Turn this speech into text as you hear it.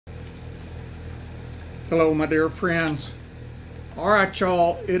Hello, my dear friends. All right,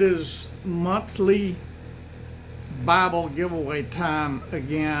 y'all, it is monthly Bible giveaway time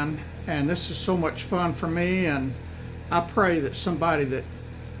again, and this is so much fun for me, and I pray that somebody that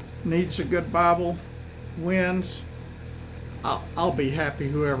needs a good Bible wins. I'll be happy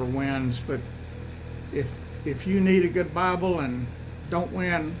whoever wins, but if you need a good Bible and don't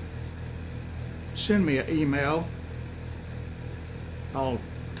win, send me an email. I'll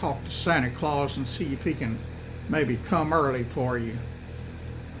talk to Santa Claus and see if he can maybe come early for you.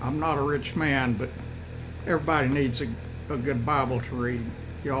 I'm not a rich man, but everybody needs a good Bible to read,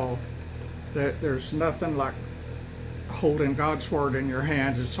 y'all. There's nothing like holding God's Word in your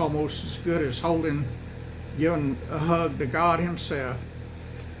hands. It's almost as good as giving a hug to God himself.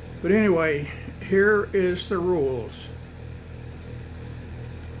 But anyway, here is the rules.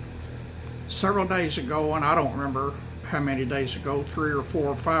 Several days ago, and I don't remember how many days ago, 3 or 4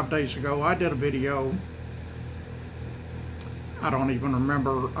 or 5 days ago, I did a video. I don't even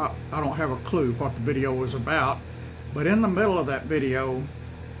remember, I don't have a clue what the video was about, but in the middle of that video,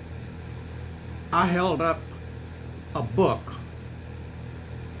 I held up a book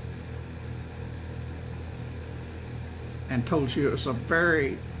and told you it was a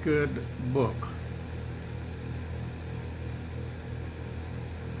very good book.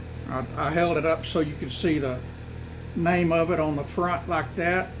 I held it up so you could see the name of it on the front like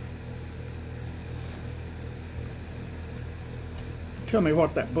that. Tell me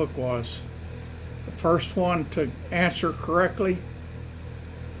what that book was. The first one to answer correctly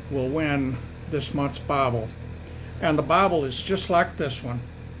will win this month's Bible. And the Bible is just like this one.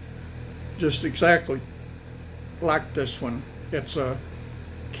 Just exactly like this one. It's a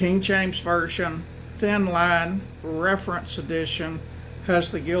King James Version, thin line, reference edition,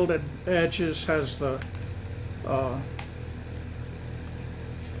 has the gilded edges, has the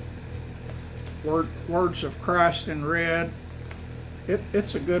words of Christ in red.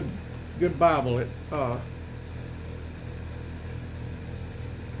 It's a good Bible.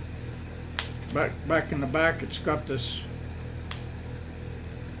 Back in the back, it's got this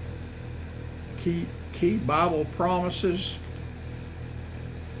key Bible promises,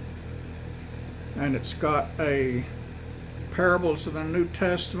 and it's got a parables of the New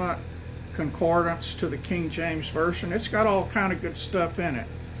Testament, concordance to the King James Version. It's got all kind of good stuff in it,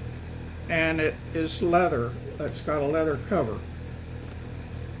 and it is leather. It's got a leather cover.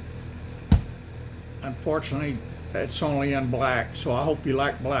 Unfortunately, it's only in black, so I hope you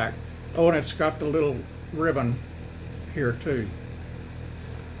like black. Oh, and it's got the little ribbon here too.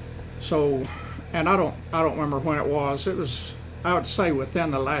 So, and I don't remember when it was. It was, I would say,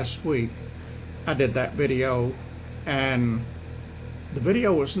 within the last week I did that video, and the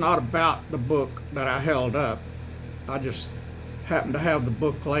video was not about the book that I held up. I just happened to have the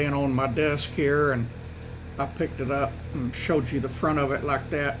book laying on my desk here, and I picked it up and showed you the front of it like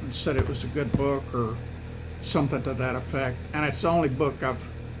that and said it was a good book or something to that effect. And it's the only book I've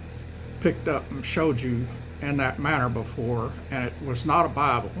picked up and showed you in that manner before, and it was not a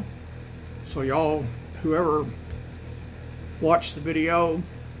Bible. So y'all, whoever watched the video,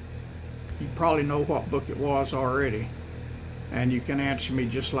 you probably know what book it was already, and you can answer me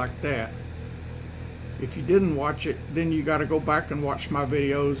just like that. If you didn't watch it, then you got to go back and watch my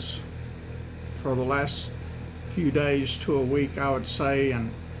videos for the last few days to a week, I would say,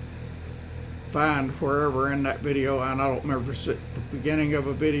 and find wherever in that video, and I don't remember if it's at the beginning of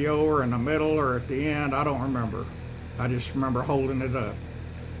a video or in the middle or at the end. I don't remember. I just remember holding it up.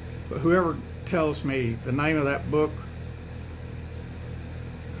 But whoever tells me the name of that book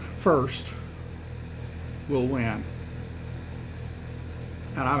first will win.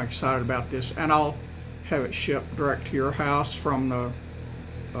 And I'm excited about this, and I'll have it shipped direct to your house from the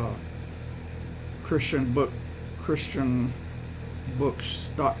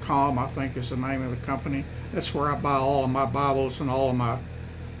christianbooks.com, I think is the name of the company. That's where I buy all of my Bibles and all of my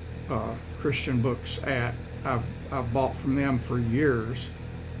Christian books at. I've bought from them for years,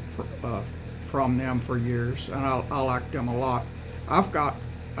 and I like them a lot. I've got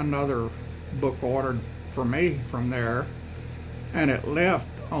another book ordered for me from there, and it left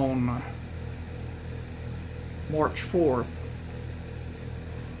on March 4th,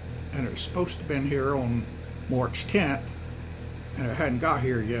 and it was supposed to have been here on March 10th, and it hadn't got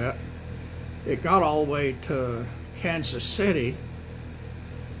here yet. It got all the way to Kansas City,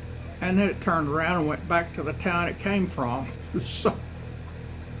 and then it turned around and went back to the town it came from. So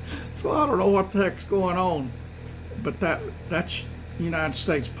I don't know what the heck's going on, but that's United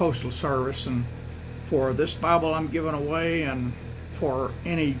States Postal Service, and for this Bible I'm giving away, and for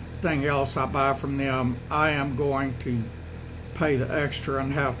anything else I buy from them, I am going to pay the extra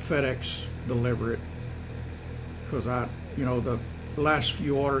and have FedEx deliver it. because the last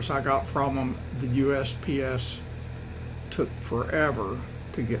few orders I got from them, the USPS took forever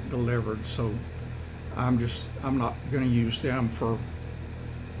to get delivered, so I'm not going to use them for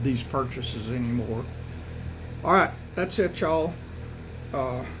these purchases anymore. All right, that's it, y'all.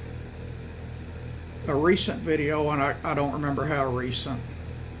 A recent video, and I don't remember how recent.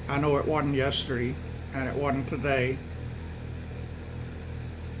 I know it wasn't yesterday and it wasn't today,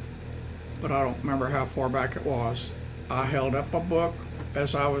 but I don't remember how far back it was. I held up a book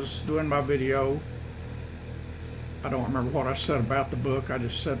as I was doing my video. I don't remember what I said about the book. I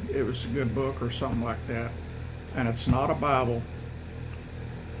just said it was a good book or something like that. And it's not a Bible.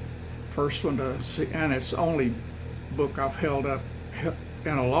 First one to see, and it's the only book I've held up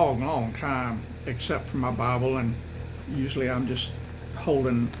in a long, long time, except for my Bible. And usually I'm just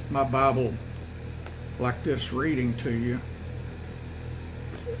holding my Bible like this, reading to you.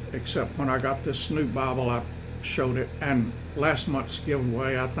 Except when I got this new Bible, I showed it. And last month's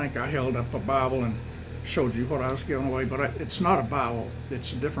giveaway, I think I held up a Bible and showed you what I was giving away, but it's not a Bible.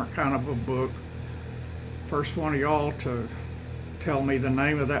 It's a different kind of a book. First one of y'all to tell me the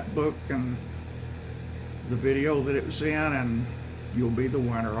name of that book and the video that it was in, and you'll be the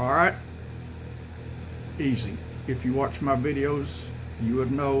winner. All right? Easy. If you watch my videos, you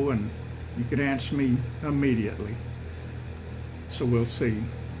would know, and you could answer me immediately. So we'll see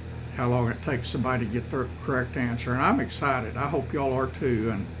how long it takes somebody to get the correct answer, and I'm excited. I hope y'all are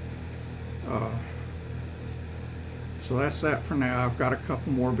too. And so that's that for now. I've got a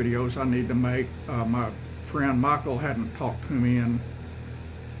couple more videos I need to make. My friend Michael hadn't talked to me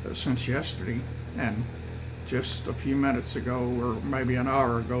since yesterday, and just a few minutes ago, or maybe an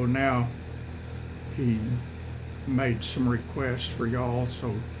hour ago now, he made some requests for y'all.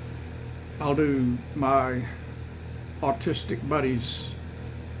 So I'll do my autistic buddies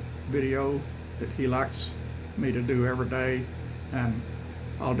video that he likes me to do every day, and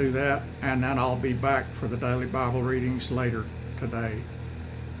I'll do that, and then I'll be back for the daily Bible readings later today.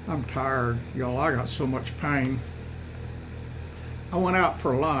 I'm tired, y'all. I got so much pain. I went out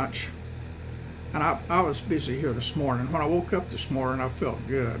for lunch, and I was busy here this morning. When I woke up this morning, I felt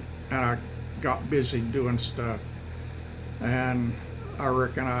good, and I got busy doing stuff, and I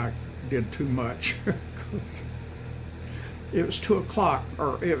reckon I did too much. It was 2 o'clock,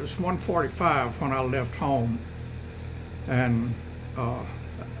 or it was 1:45 when I left home, and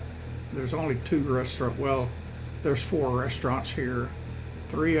there's only 2 restaurants. Well, there's 4 restaurants here.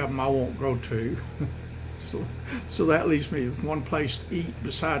 3 of them I won't go to. so that leaves me with 1 place to eat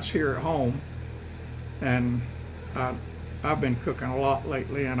besides here at home. And I've been cooking a lot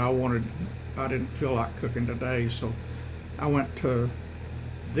lately, and I didn't feel like cooking today, so I went to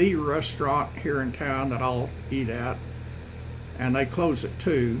the restaurant here in town that I'll eat at, and they close at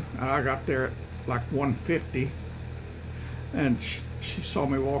 2, and I got there at like 1:50, and she saw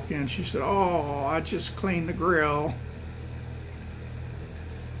me walk in. She said, "Oh, I just cleaned the grill."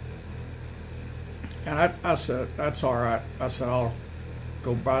 And I said, "That's all right." I said, "I'll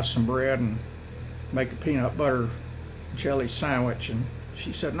go buy some bread and make a peanut butter jelly sandwich." And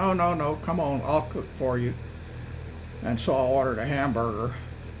she said, No, come on, I'll cook for you." And so I ordered a hamburger,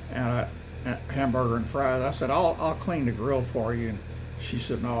 and hamburger and fries. I said, I'll clean the grill for you. And she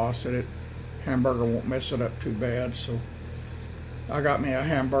said, "No." I said, hamburger won't mess it up too bad. So I got me a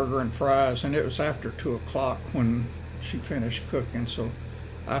hamburger and fries, and it was after 2 o'clock when she finished cooking. So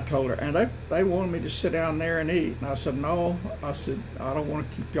I told her, and they wanted me to sit down there and eat. And I said, "No." I said, "I don't want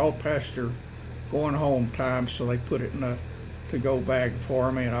to keep y'all past your going home time." So they put it in a to-go bag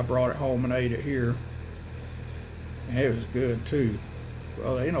for me, and I brought it home and ate it here. And it was good too.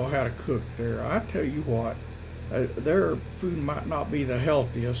 Well, they know how to cook there. I tell you what, their food might not be the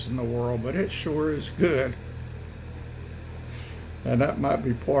healthiest in the world, but it sure is good. And that might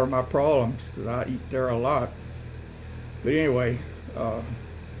be part of my problems, because I eat there a lot. But anyway,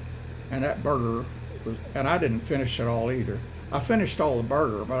 and that burger was, and I didn't finish it all either. I finished all the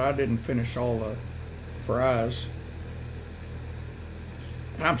burger, but I didn't finish all the fries.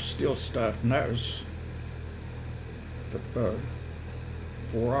 And I'm still stuffed, and that was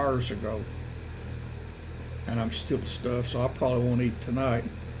 4 hours ago. And I'm still stuffed, so I probably won't eat tonight.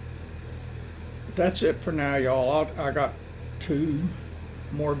 But that's it for now, y'all. I got 2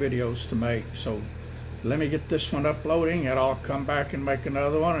 more videos to make, so let me get this one uploading, and I'll come back and make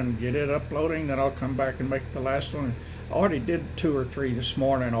another one and get it uploading. Then I'll come back and make the last one. I already did 2 or 3 this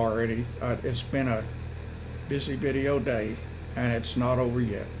morning already. It's been a busy video day, and it's not over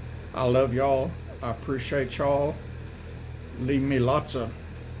yet. I love y'all. I appreciate y'all. Leave me lots of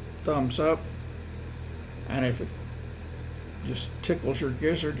thumbs up, and if it just tickles your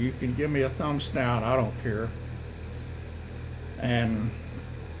gizzard, you can give me a thumbs down. I don't care. and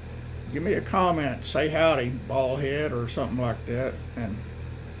give me a comment, say howdy, baldhead, or something like that, and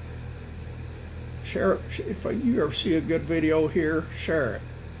share it. If you ever see a good video here, share it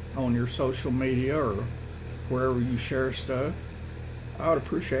on your social media or wherever you share stuff. I would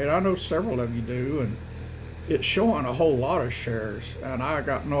appreciate it. I know several of you do, and it's showing a whole lot of shares, and I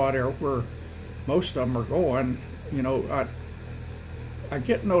got no idea where most of them are going. You know, I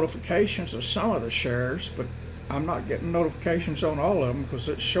get notifications of some of the shares, but I'm not getting notifications on all of them, because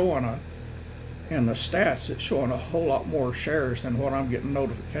it's showing in the stats, it's showing a whole lot more shares than what I'm getting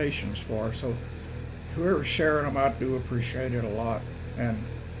notifications for. So whoever's sharing them, I do appreciate it a lot. And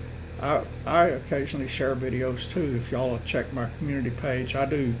I occasionally share videos too. If y'all will check my community page, I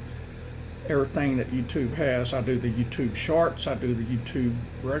do everything that YouTube has. I do the YouTube shorts, I do the YouTube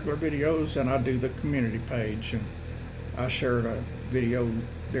regular videos, and I do the community page. And I shared a video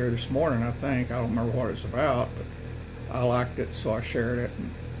there this morning, I think. I don't remember what it's about, but I liked it, so I shared it. And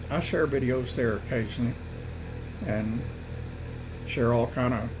I share videos there occasionally and share all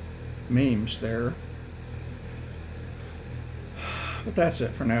kind of memes there. But that's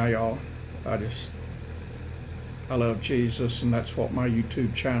it for now, y'all. I love Jesus, and that's what my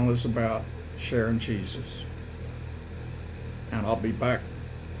YouTube channel is about, sharing Jesus. And I'll be back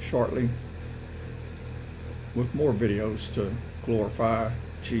shortly with more videos to glorify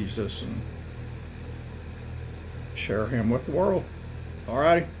Jesus and share him with the world.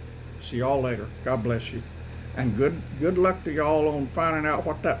 Alrighty, see y'all later. God bless you, and good luck to y'all on finding out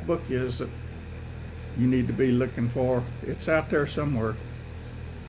what that book is that you need to be looking for. It's out there somewhere.